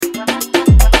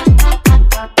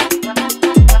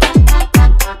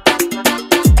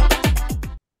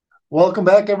Welcome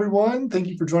back, everyone. Thank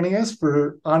you for joining us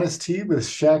for Honest Tea with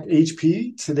SHAC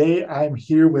HP. Today, I'm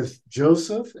here with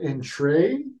Joseph and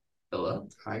Traye. Hello.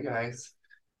 Hi, guys.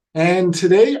 And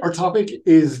today, our topic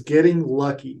is getting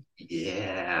lucky.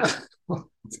 Yeah.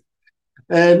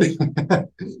 And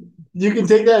you can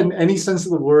take that in any sense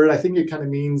of the word. I think it kind of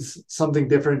means something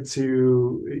different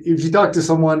to, if you talk to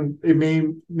someone, it may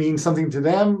mean something to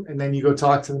them. And then you go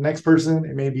talk to the next person,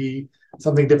 it may be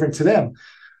something different to them.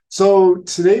 So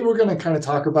today we're going to kind of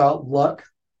talk about luck,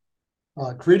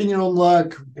 creating your own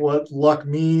luck, what luck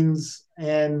means,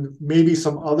 and maybe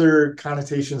some other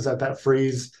connotations that that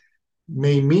phrase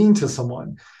may mean to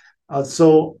someone.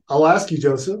 So I'll ask you,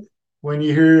 Joseph, when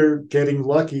you hear getting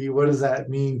lucky, what does that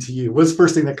mean to you? What's the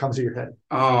first thing that comes to your head?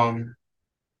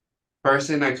 First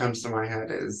thing that comes to my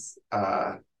head is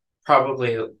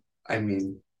probably, I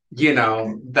mean, you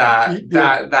know, that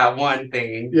Yeah. that one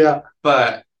thing. Yeah.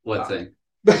 But What thing?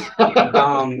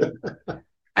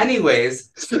 anyways,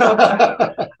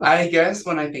 I guess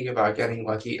when I think about getting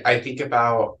lucky, I think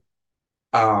about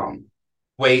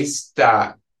ways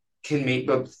that can make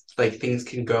like things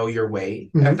can go your way,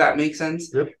 if that makes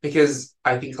sense. Yep. Because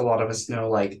I think a lot of us know,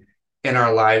 like, in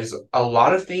our lives, a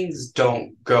lot of things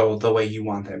don't go the way you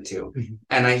want them to.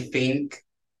 And I think,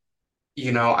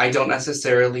 I don't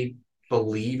necessarily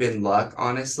believe in luck,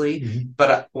 honestly.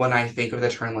 But when I think of the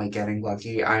term like getting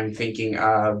lucky, I'm thinking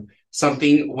of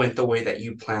something went the way that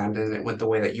you planned and it went the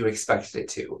way that you expected it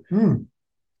to.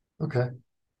 Okay.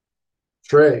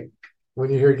 Traye,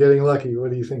 when you hear getting lucky,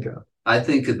 what do you think of? I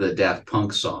think of the Daft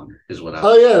Punk song is what I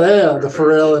Oh, yeah, the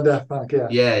Pharrell and Daft Punk.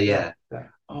 Yeah.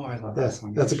 Oh, I love that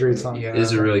song. That's a great song. Yeah. It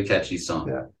is a really catchy song.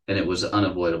 Yeah. And it was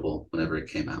unavoidable whenever it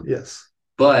came out. Yes.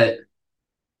 But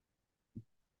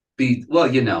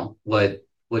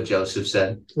what Joseph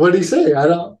said. What did he say?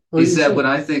 He said, when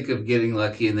I think of getting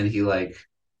lucky, and then he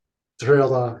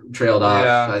trailed off.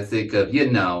 Yeah. I think of,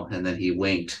 and then he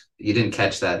winked. You didn't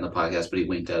catch that in the podcast, but he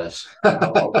winked at us.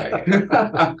 Oh,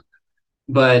 okay.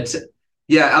 But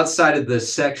yeah, outside of the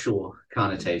sexual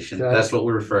connotation, that's what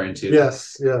we're referring to.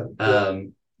 Yes, yeah.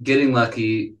 Getting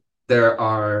lucky,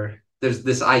 there's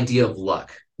this idea of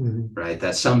luck, right?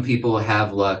 That some people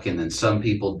have luck and then some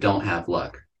people don't have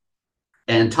luck.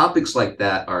 And topics like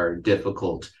that are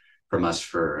difficult from us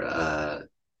for,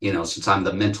 since I'm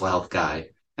the mental health guy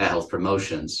at Health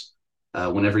Promotions,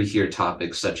 whenever you hear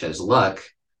topics such as luck,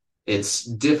 it's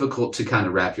difficult to kind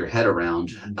of wrap your head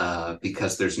around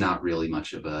because there's not really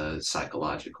much of a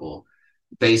psychological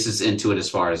basis into it as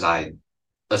far as I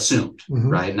assumed,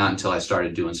 right? Not until I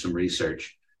started doing some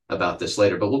research about this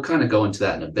later, but we'll kind of go into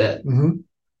that in a bit.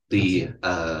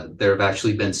 There have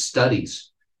actually been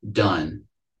studies done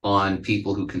on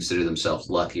people who consider themselves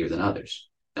luckier than others.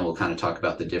 And we'll kind of talk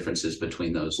about the differences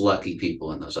between those lucky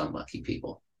people and those unlucky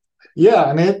people. Yeah,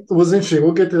 and it was interesting.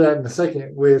 We'll get to that in a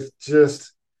second with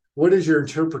just what is your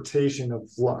interpretation of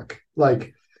luck?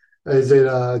 Like, is it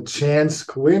a chance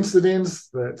coincidence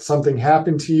that something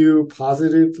happened to you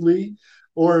positively,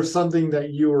 or something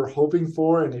that you were hoping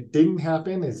for and it didn't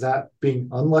happen? Is that being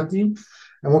unlucky? And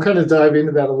we'll kind of dive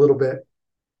into that a little bit.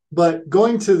 But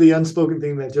going to the unspoken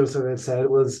thing that Joseph had said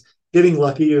was getting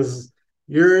lucky is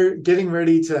you're getting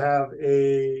ready to have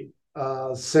a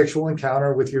sexual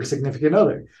encounter with your significant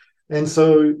other. And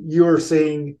so you're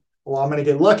saying, well, I'm going to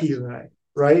get lucky tonight,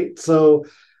 right? So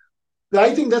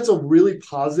I think that's a really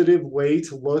positive way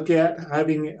to look at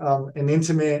having an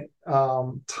intimate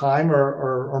time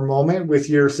or moment with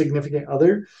your significant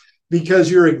other, because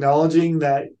you're acknowledging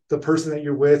that the person that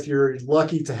you're with, you're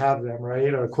lucky to have them,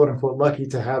 right? Or quote unquote, lucky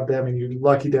to have them, and you're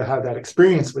lucky to have that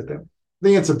experience with them. I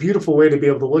think it's a beautiful way to be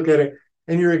able to look at it.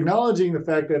 And you're acknowledging the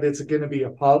fact that it's going to be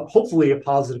hopefully a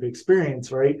positive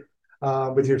experience, right?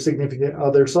 With your significant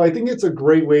other. So I think it's a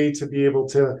great way to be able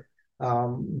to,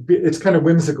 it's kind of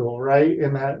whimsical, right?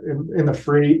 In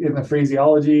the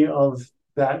phraseology of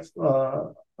that,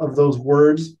 of those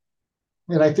words.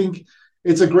 And I think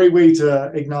it's a great way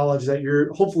to acknowledge that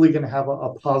you're hopefully going to have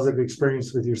a positive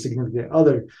experience with your significant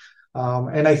other.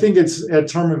 And I think it's a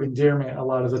term of endearment a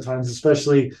lot of the times,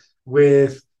 especially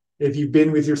if you've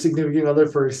been with your significant other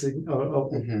for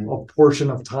a portion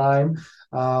of time.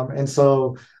 And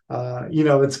so,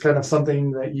 it's kind of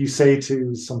something that you say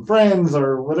to some friends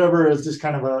or whatever is just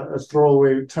kind of a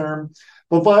throwaway term.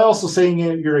 But by also saying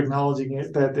it, you're acknowledging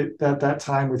it, that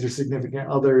time with your significant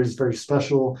other is very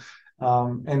special.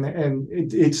 And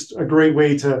it's a great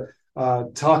way to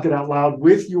talk it out loud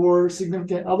with your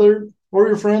significant other or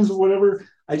your friends or whatever.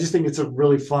 I just think it's a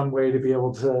really fun way to be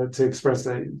able to express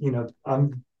that,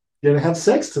 I'm going to have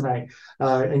sex tonight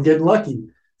and get lucky.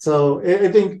 So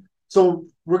I think, so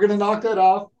we're gonna knock that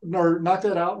out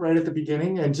right at the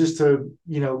beginning, and just to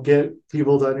get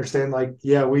people to understand, like,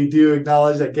 yeah, we do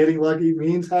acknowledge that getting lucky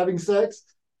means having sex.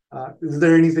 Is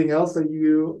there anything else that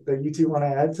you two want to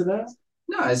add to that?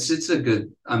 No, it's a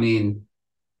good. I mean,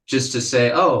 just to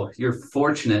say, oh, you feel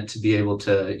fortunate to be able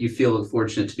to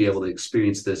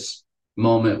experience this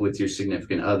moment with your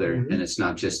significant other, and it's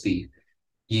not just the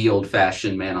ye old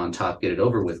fashioned man on top, get it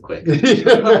over with quick.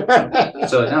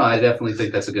 So no, I definitely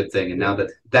think that's a good thing. And now that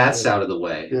that's out of the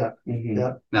way,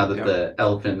 now that the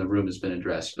elephant in the room has been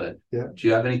addressed, but do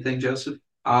you have anything, Joseph?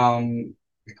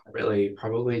 Really,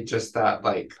 probably just that,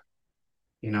 like,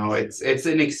 it's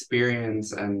an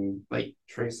experience, and like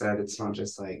Traye said, it's not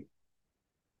just like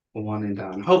one and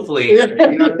done. Hopefully,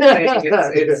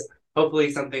 it's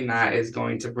hopefully something that is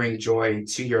going to bring joy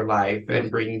to your life and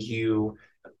bring you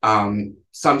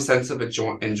some sense of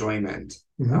enjoyment,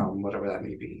 whatever that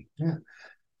may be. Yeah.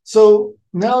 So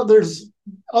now there's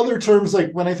other terms,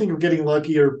 like when I think of getting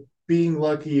lucky or being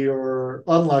lucky or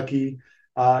unlucky,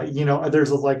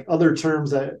 there's like other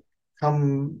terms that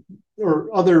come, or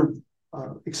other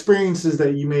experiences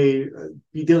that you may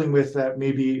be dealing with that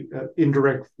may be in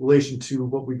direct relation to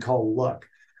what we call luck.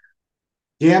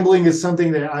 Gambling is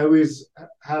something that I always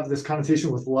have this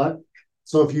connotation with luck.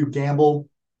 So if you gamble,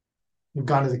 you've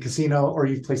gone to the casino, or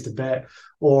you've placed a bet,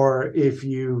 or if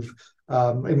you've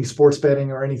any sports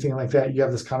betting or anything like that, you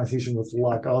have this connotation with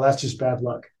luck. Oh, that's just bad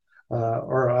luck.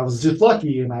 Or I was just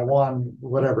lucky and I won,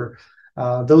 whatever.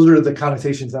 Those are the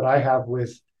connotations that I have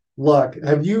with luck.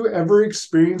 Have you ever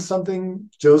experienced something,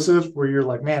 Joseph, where you're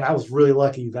like, man, I was really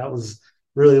lucky, that was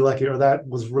really lucky, or that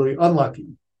was really unlucky?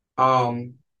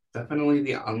 Definitely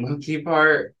the unlucky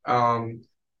part. I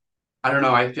don't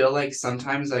know. I feel like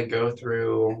sometimes I go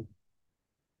through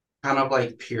kind of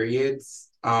like periods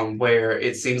where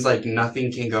it seems like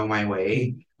nothing can go my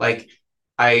way. Like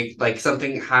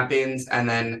something happens, and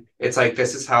then it's like,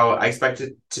 this is how I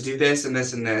expected to do this and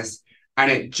this and this. And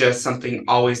it just, something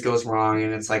always goes wrong.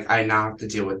 And it's like, I now have to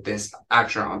deal with this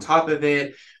action on top of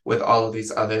it, with all of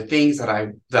these other things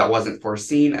that wasn't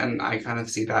foreseen. And I kind of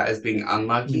see that as being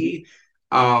unlucky.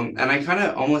 And I kind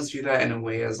of almost view that in a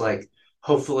way as like,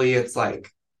 hopefully it's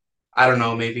like, I don't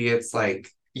know, maybe it's like,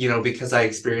 because I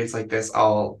experienced like this,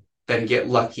 I'll then get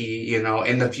lucky,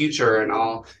 in the future, and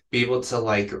I'll be able to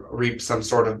like reap some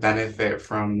sort of benefit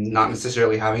from not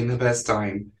necessarily having the best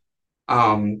time.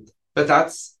 But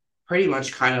that's pretty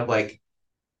much kind of like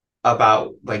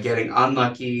about like getting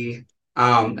unlucky,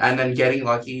 and then getting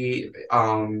lucky.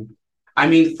 I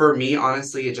mean, for me,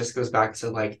 honestly, it just goes back to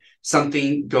like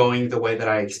something going the way that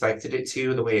I expected it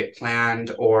to, the way it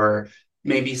planned, or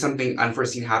maybe something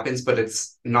unforeseen happens, but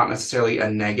it's not necessarily a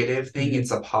negative thing.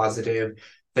 It's a positive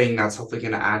thing that's hopefully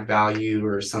going to add value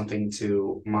or something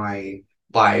to my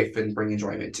life and bring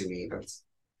enjoyment to me. That's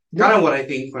kind of what I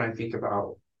think when I think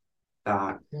about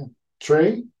that. Yeah.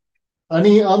 Traye,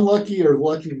 any unlucky or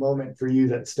lucky moment for you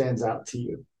that stands out to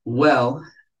you? Well,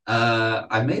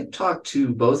 I may have talked to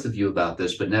both of you about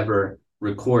this, but never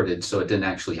recorded, so it didn't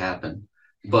actually happen.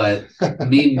 But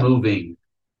me moving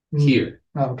here.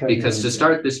 Okay. Because to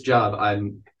start this job,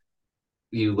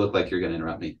 you look like you're going to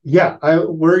interrupt me. Yeah.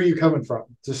 Where are you coming from?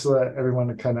 Just so that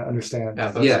everyone kind of understand.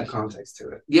 Some context to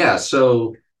it. Yeah.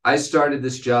 So I started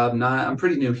this job, I'm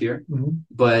pretty new here,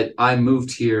 but I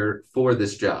moved here for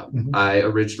this job. I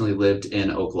originally lived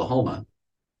in Oklahoma,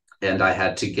 and I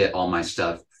had to get all my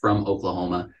stuff from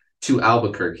Oklahoma to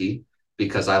Albuquerque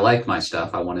because I liked my stuff.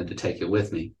 I wanted to take it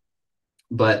with me.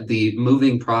 But the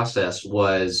moving process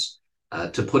was,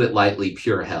 to put it lightly,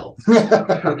 pure hell.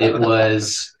 It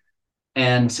was,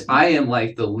 and I am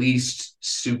like the least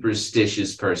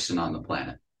superstitious person on the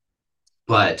planet.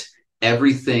 But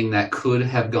everything that could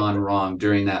have gone wrong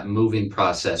during that moving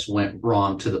process went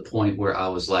wrong, to the point where I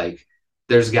was like,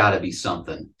 there's got to be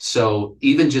something. So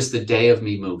even just the day of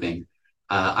me moving,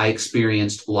 I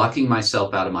experienced locking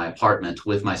myself out of my apartment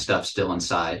with my stuff still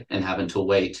inside and having to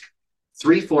wait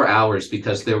 3-4 hours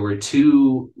because there were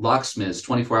 2 locksmiths,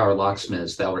 24-hour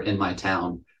locksmiths that were in my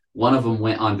town. One of them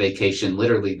went on vacation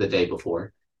literally the day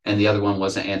before, and the other one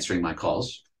wasn't answering my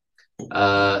calls.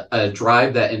 A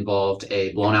drive that involved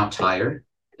a blown out tire,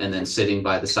 and then sitting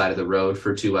by the side of the road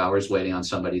for 2 hours waiting on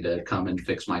somebody to come and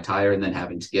fix my tire, and then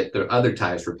having to get the other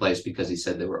tires replaced because he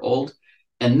said they were old.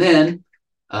 And then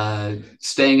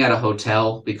staying at a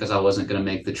hotel because I wasn't going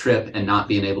to make the trip, and not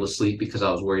being able to sleep because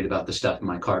I was worried about the stuff in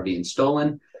my car being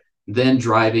stolen. Then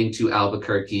driving to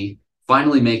Albuquerque,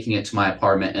 finally making it to my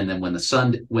apartment. And then when the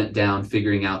sun went down,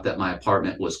 figuring out that my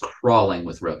apartment was crawling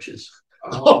with roaches.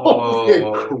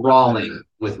 Oh, crawling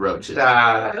with roaches.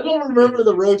 I don't remember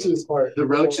the roaches part. The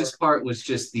roaches part was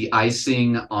just the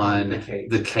icing on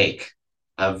the cake.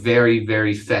 A very,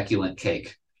 very feculent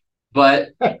cake. But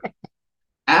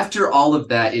after all of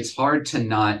that, it's hard to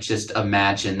not just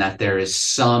imagine that there is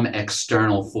some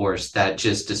external force that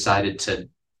just decided to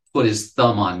put his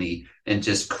thumb on me and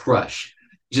just crush.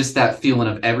 Just that feeling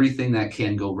of everything that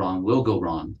can go wrong will go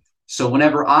wrong. So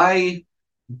whenever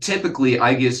typically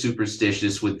I get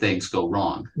superstitious when things go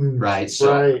wrong, right?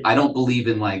 So I don't believe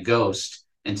in like ghosts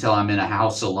until I'm in a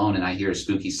house alone and I hear a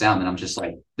spooky sound and I'm just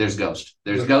like, there's ghost.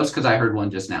 There's ghost because I heard one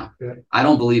just now. Yeah. I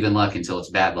don't believe in luck until it's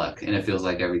bad luck and it feels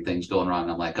like everything's going wrong.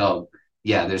 I'm like, oh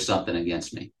yeah, there's something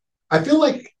against me. I feel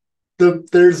like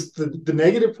there's the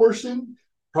negative portion.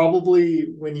 Probably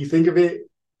when you think of it,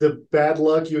 the bad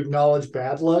luck, you acknowledge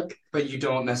bad luck. But you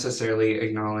don't necessarily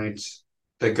acknowledge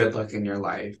the good luck in your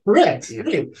life. Correct. Yeah.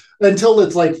 Right. Until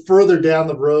it's like further down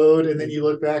the road and then you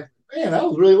look back, man, I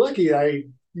was really lucky. I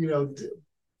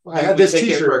had this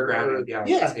t-shirt. It for granted.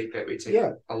 We take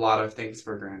a lot of things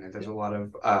for granted. There's a lot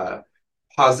of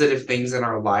positive things in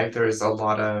our life. There's a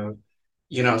lot of,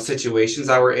 situations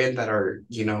that we're in that are,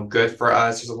 good for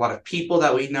us. There's a lot of people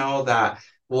that we know that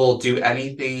will do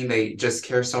anything. They just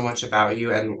care so much about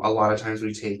you. And a lot of times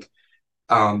we take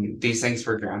these things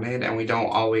for granted and we don't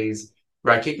always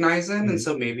recognize them. And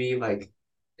so maybe like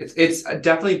it's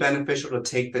definitely beneficial to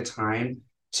take the time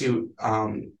to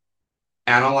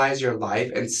analyze your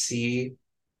life and see,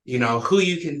 who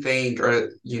you can thank or,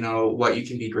 what you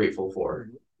can be grateful for.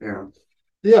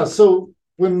 Yeah. So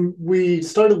when we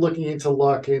started looking into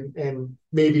luck and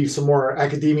maybe some more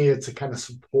academia to kind of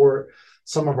support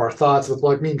some of our thoughts with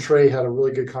luck, me and Traye had a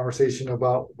really good conversation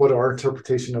about what our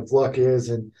interpretation of luck is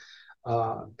and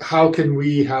how can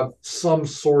we have some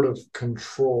sort of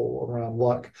control around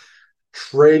luck.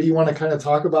 Traye, do you want to kind of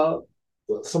talk about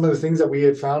some of the things that we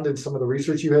had found in some of the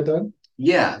research you had done?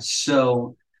 Yeah,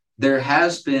 so there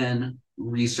has been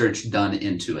research done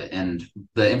into it. And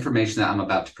the information that I'm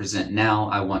about to present now,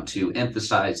 I want to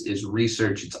emphasize is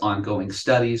research. It's ongoing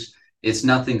studies. It's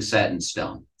nothing set in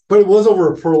stone. But it was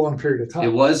over a prolonged period of time.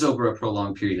 It was over a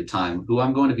prolonged period of time. Who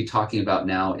I'm going to be talking about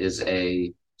now is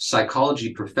a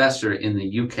psychology professor in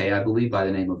the UK, I believe, by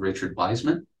the name of Richard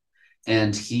Wiseman.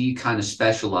 And he kind of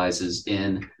specializes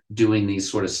in doing these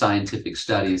sort of scientific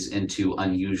studies into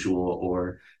unusual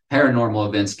or paranormal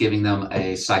events, giving them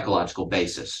a psychological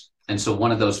basis. And so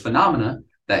one of those phenomena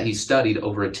that he studied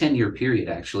over a 10-year period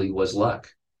actually was luck.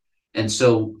 And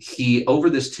so over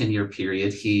this 10-year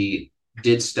period, he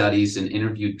did studies and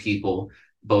interviewed people,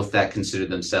 both that considered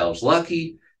themselves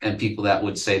lucky and people that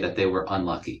would say that they were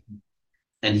unlucky.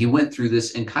 And he went through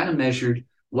this and kind of measured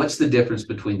what's the difference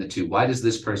between the two. Why does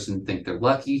this person think they're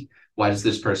lucky? Why does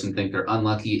this person think they're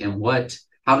unlucky? And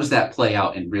how does that play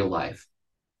out in real life?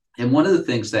 And one of the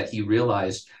things that he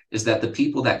realized is that the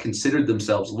people that considered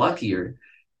themselves luckier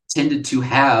tended to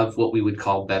have what we would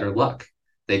call better luck.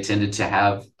 They tended to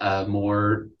have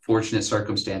more fortunate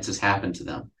circumstances happen to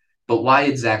them. But why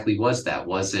exactly was that?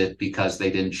 Was it because they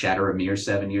didn't shatter a mirror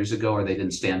 7 years ago or they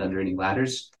didn't stand under any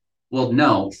ladders? Well,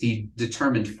 no, he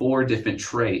determined 4 different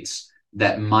traits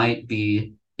that might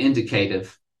be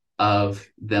indicative of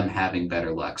them having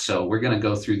better luck. So we're going to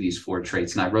go through these 4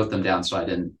 traits, and I wrote them down so I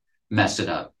didn't mess it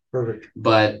up. Perfect.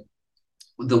 But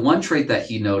the one trait that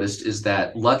he noticed is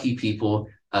that lucky people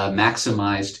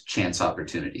maximized chance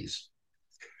opportunities.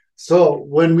 So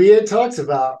when we had talked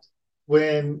about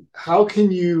how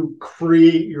can you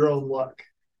create your own luck?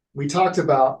 We talked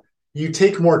about you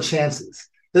take more chances.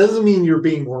 That doesn't mean you're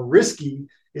being more risky.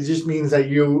 It just means that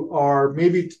you are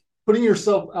maybe putting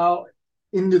yourself out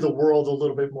into the world a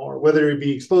little bit more, whether it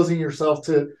be exposing yourself,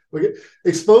 and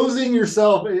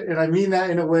I mean that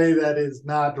in a way that is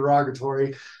not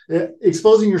derogatory,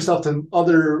 exposing yourself to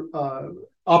other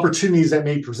opportunities that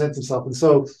may present themselves. And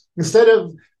so instead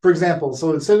of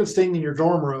staying in your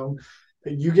dorm room,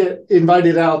 you get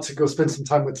invited out to go spend some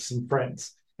time with some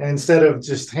friends. And instead of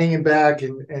just hanging back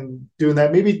and doing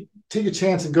that, maybe take a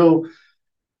chance and go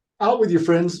out with your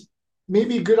friends.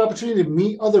 Maybe a good opportunity to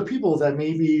meet other people that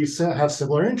maybe have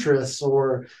similar interests,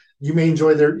 or you may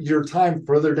enjoy your time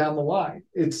further down the line.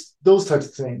 It's those types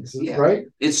of things, right?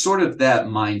 It's sort of that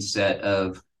mindset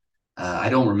of, I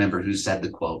don't remember who said the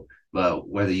quote, but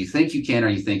whether you think you can or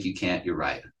you think you can't, you're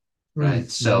right. Right. Mm-hmm.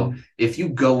 So if you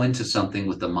go into something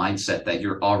with the mindset that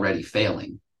you're already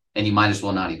failing and you might as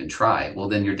well not even try, well,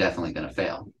 then you're definitely going to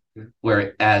fail. Mm-hmm.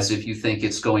 Whereas if you think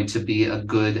it's going to be a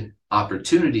good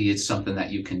opportunity, it's something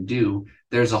that you can do.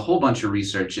 There's a whole bunch of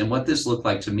research. And what this looked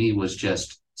like to me was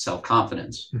just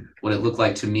self-confidence. Mm-hmm. What it looked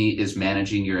like to me is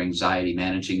managing your anxiety,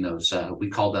 managing those, we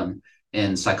call them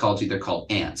In psychology, they're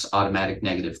called ants, automatic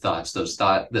negative thoughts.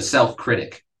 The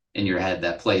self-critic in your head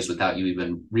that plays without you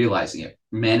even realizing it,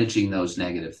 managing those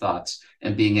negative thoughts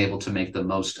and being able to make the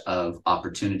most of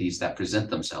opportunities that present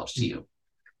themselves to you.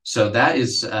 So that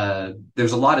is,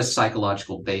 there's a lot of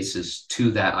psychological basis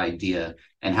to that idea,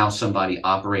 and how somebody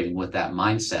operating with that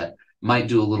mindset might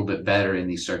do a little bit better in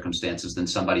these circumstances than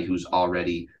somebody who's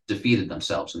already defeated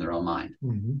themselves in their own mind.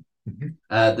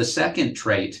 The second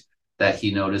trait that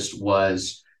he noticed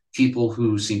was people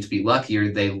who seemed to be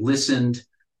luckier, they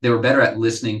were better at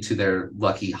listening to their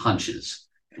lucky hunches,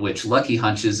 which lucky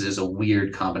hunches is a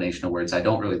weird combination of words. I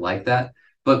don't really like that,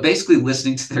 but basically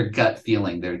listening to their gut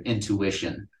feeling, their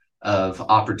intuition of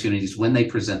opportunities when they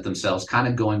present themselves, kind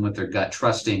of going with their gut,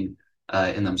 trusting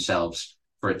in themselves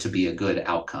for it to be a good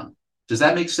outcome. Does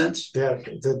that make sense? Yeah,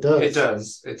 it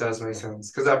does. It does make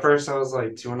sense. Because at first I was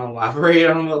like, do you want to elaborate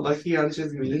on what lucky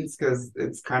hunches means? Because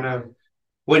it's kind of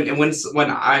when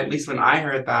I, at least when I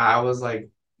heard that, I was like,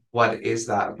 what is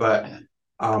that? But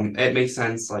it makes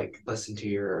sense. Like listen to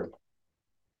you,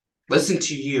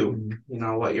 you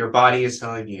know, what your body is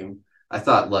telling you. I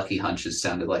thought Lucky Hunches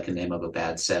sounded like a name of a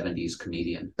bad 70s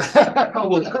comedian.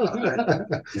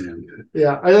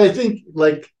 Yeah, I think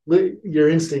like your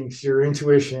instincts, your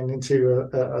intuition into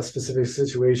a specific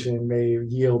situation may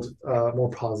yield more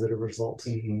positive results.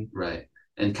 Right.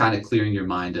 And kind of clearing your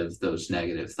mind of those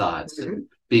negative thoughts and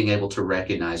being able to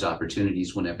recognize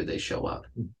opportunities whenever they show up.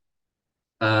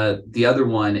 The other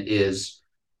one is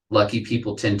lucky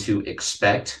people tend to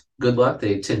expect good luck.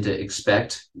 They tend to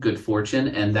expect good fortune.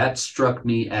 And that struck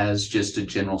me as just a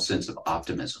general sense of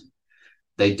optimism.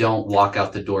 They don't walk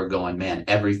out the door going, man,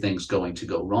 everything's going to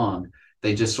go wrong.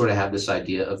 They just sort of have this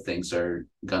idea of things are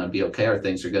going to be okay, or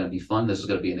things are going to be fun. This is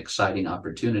going to be an exciting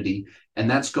opportunity. And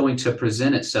that's going to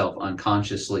present itself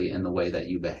unconsciously in the way that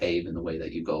you behave, in the way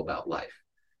that you go about life,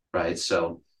 right?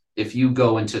 So if you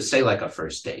go into, say, like a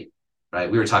first date,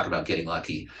 right? We were talking about getting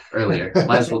lucky earlier.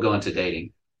 Might as well go into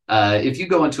dating. If you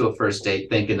go into a first date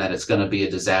thinking that it's going to be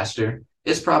a disaster,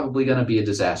 it's probably going to be a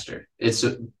disaster. It's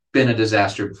been a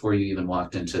disaster before you even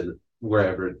walked into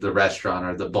wherever, the restaurant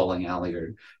or the bowling alley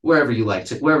or wherever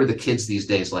the kids these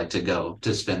days like to go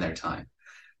to spend their time.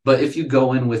 But if you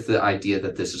go in with the idea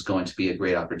that this is going to be a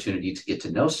great opportunity to get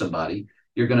to know somebody,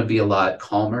 you're going to be a lot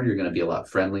calmer, you're going to be a lot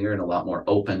friendlier and a lot more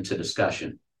open to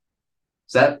discussion.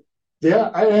 Is that?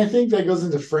 Yeah, I think that goes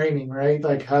into framing, right?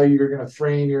 Like how you're going to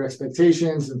frame your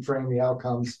expectations and frame the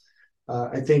outcomes,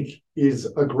 I think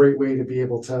is a great way to be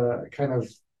able to kind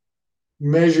of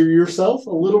measure yourself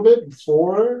a little bit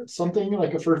before something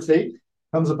like a first date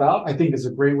comes about. I think is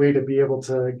a great way to be able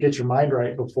to get your mind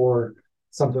right before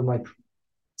something like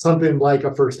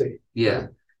a first date. Yeah,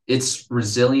 it's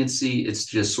resiliency. It's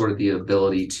just sort of the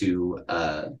ability to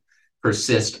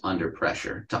persist under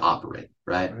pressure, to operate,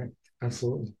 right?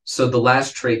 Absolutely. So the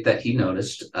last trait that he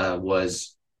noticed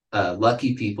was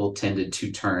lucky people tended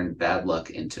to turn bad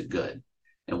luck into good.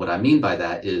 And what I mean by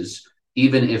that is,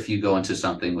 even if you go into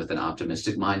something with an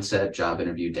optimistic mindset, job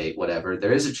interview, date, whatever,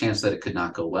 there is a chance that it could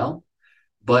not go well.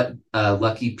 But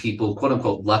lucky people, quote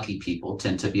unquote, lucky people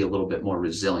tend to be a little bit more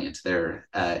resilient. They're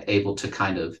able to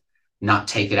kind of not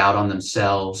take it out on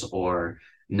themselves or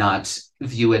not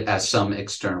view it as some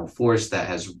external force that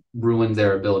has ruined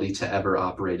their ability to ever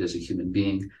operate as a human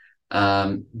being.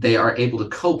 They are able to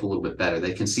cope a little bit better.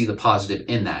 They can see the positive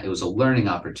in that. It was a learning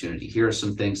opportunity. Here are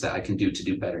some things that I can do to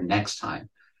do better next time.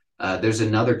 There's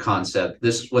another concept.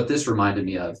 This reminded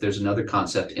me of. There's another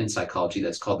concept in psychology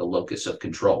that's called the locus of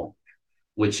control,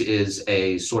 which is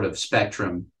a sort of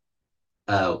spectrum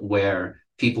where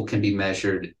people can be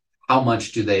measured. How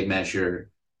much do they measure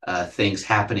things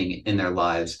happening in their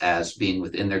lives as being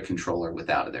within their control or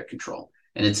without of their control?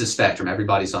 And it's a spectrum.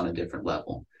 Everybody's on a different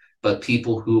level. But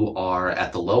people who are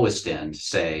at the lowest end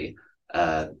say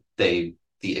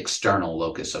the external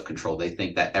locus of control. They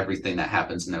think that everything that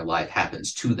happens in their life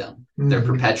happens to them. They're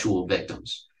perpetual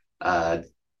victims,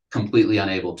 completely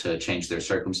unable to change their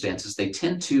circumstances. They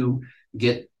tend to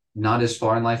get not as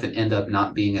far in life and end up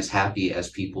not being as happy as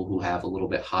people who have a little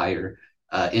bit higher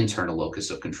internal locus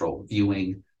of control,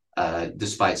 viewing,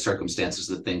 despite circumstances,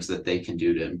 the things that they can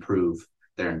do to improve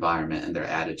their environment and their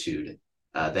attitude.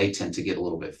 They tend to get a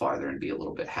little bit farther and be a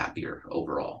little bit happier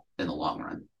overall in the long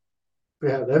run.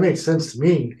 Yeah, that makes sense to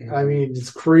me. I mean, it's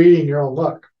creating your own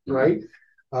luck, right?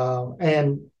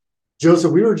 And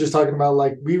Joseph, we were just talking about,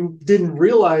 like, we didn't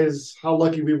realize how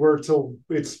lucky we were till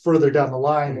it's further down the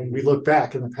line and we look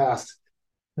back in the past.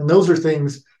 And those are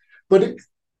things, but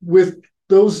with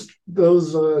those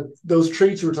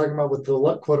traits you were talking about with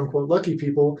the quote unquote lucky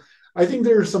people, I think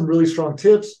there are some really strong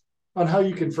tips on how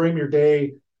you can frame your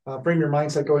day frame your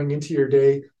mindset going into your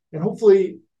day, and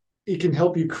hopefully it can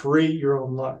help you create your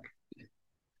own luck.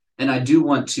 And I do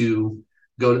want to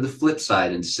go to the flip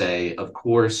side and say, of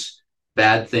course,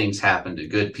 bad things happen to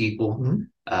good people.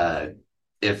 Mm-hmm.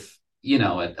 If,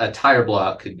 a tire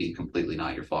blowout could be completely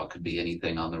not your fault, could be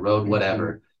anything on the road,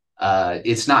 whatever. Mm-hmm.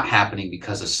 It's not happening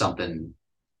because of something,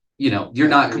 you're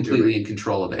not completely in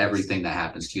control of everything that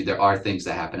happens to you. There are things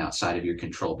that happen outside of your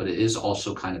control, but it is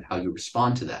also kind of how you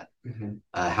respond to that, mm-hmm.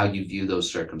 How you view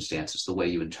those circumstances, the way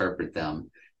you interpret them.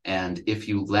 And if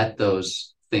you let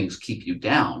those things keep you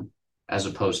down, as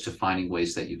opposed to finding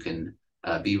ways that you can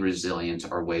be resilient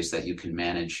or ways that you can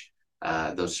manage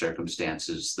those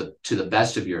circumstances to the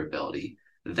best of your ability,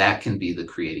 that can be the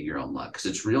creating your own luck, because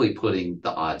it's really putting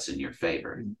the odds in your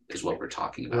favor is what we're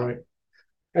talking about. Right.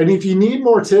 And if you need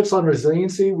more tips on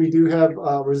resiliency, we do have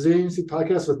a resiliency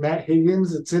podcast with Matt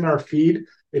Higgins. It's in our feed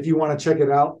if you want to check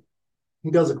it out.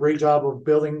 He does a great job of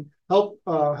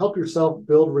help yourself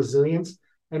build resilience.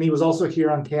 And he was also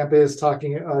here on campus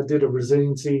did a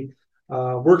resiliency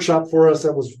workshop for us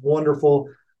that was wonderful.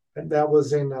 And that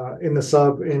was in the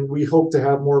sub, and we hope to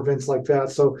have more events like that.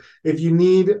 So if you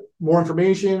need more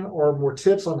information or more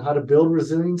tips on how to build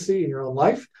resiliency in your own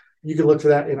life, you can look for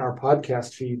that in our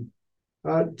podcast feed.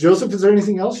 Joseph, is there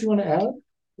anything else you want to add?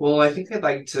 Well, I think I'd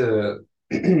like to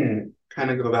kind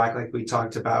of go back, like we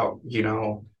talked about,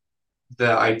 the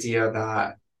idea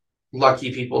that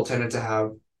lucky people tended to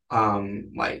have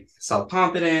like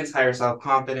self-confidence, higher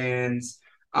self-confidence.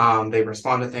 They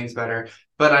respond to things better.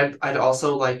 But I'd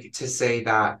also like to say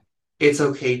that it's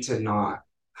okay to not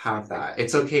have that.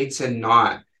 It's okay to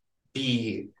not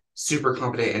be super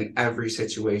confident in every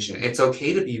situation. It's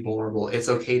okay to be vulnerable. It's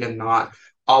okay to not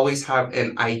always have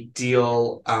an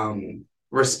ideal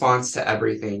response to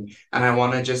everything. And I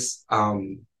want to just,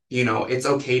 it's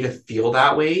okay to feel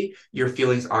that way. Your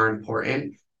feelings are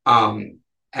important.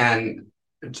 And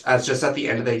as just at the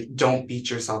end of the day, don't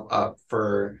beat yourself up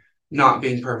for not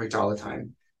being perfect all the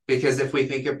time. Because if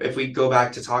we go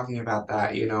back to talking about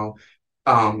that,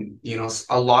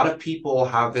 a lot of people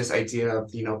have this idea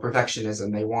of,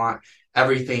 perfectionism. They want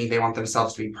everything, they want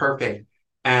themselves to be perfect.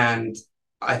 And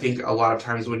I think a lot of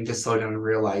times we need to slow down and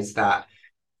realize that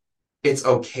it's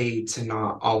okay to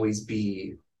not always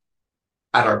be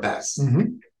at our best.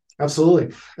 Mm-hmm.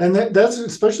 Absolutely. And that's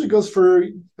especially goes for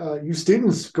you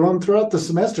students going throughout the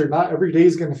semester. Not every day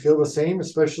is going to feel the same,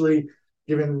 especially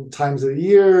given times of the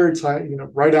year,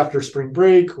 right after spring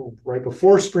break, right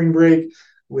before spring break,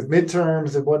 with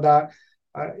midterms and whatnot.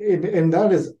 And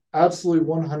that is absolutely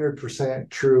 100%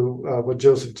 true, what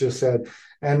Joseph just said.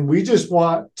 And we just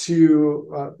want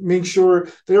to make sure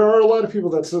there are a lot of people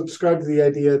that subscribe to the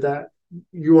idea that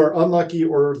you are unlucky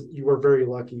or you are very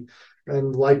lucky.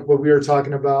 And like what we were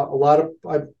talking about,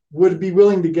 I would be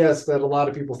willing to guess that a lot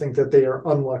of people think that they are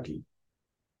unlucky.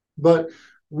 But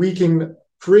we can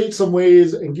create some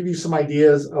ways and give you some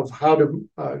ideas of how to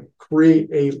create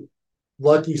a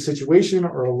lucky situation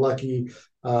or a lucky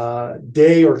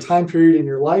day or time period in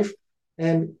your life.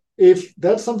 And if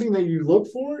that's something that you look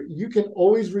for, you can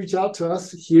always reach out to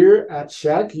us here at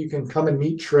SHAC. You can come and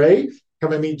meet Traye,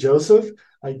 come and meet Joseph,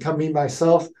 come meet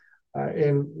myself.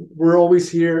 And we're always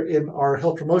here in our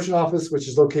health promotion office, which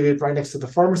is located right next to the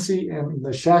pharmacy and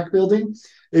the SHAC building.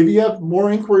 If you have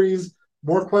more inquiries,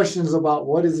 more questions about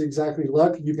what is exactly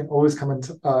luck, you can always come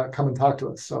and talk to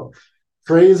us. So,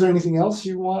 Traye, is there anything else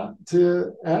you want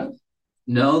to add?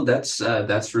 No, that's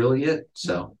really it.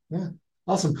 So, yeah.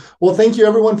 Awesome. Well, thank you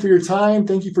everyone for your time.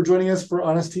 Thank you for joining us for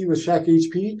Honesty with SHAC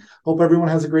HP. Hope everyone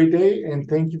has a great day, and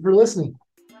thank you for listening.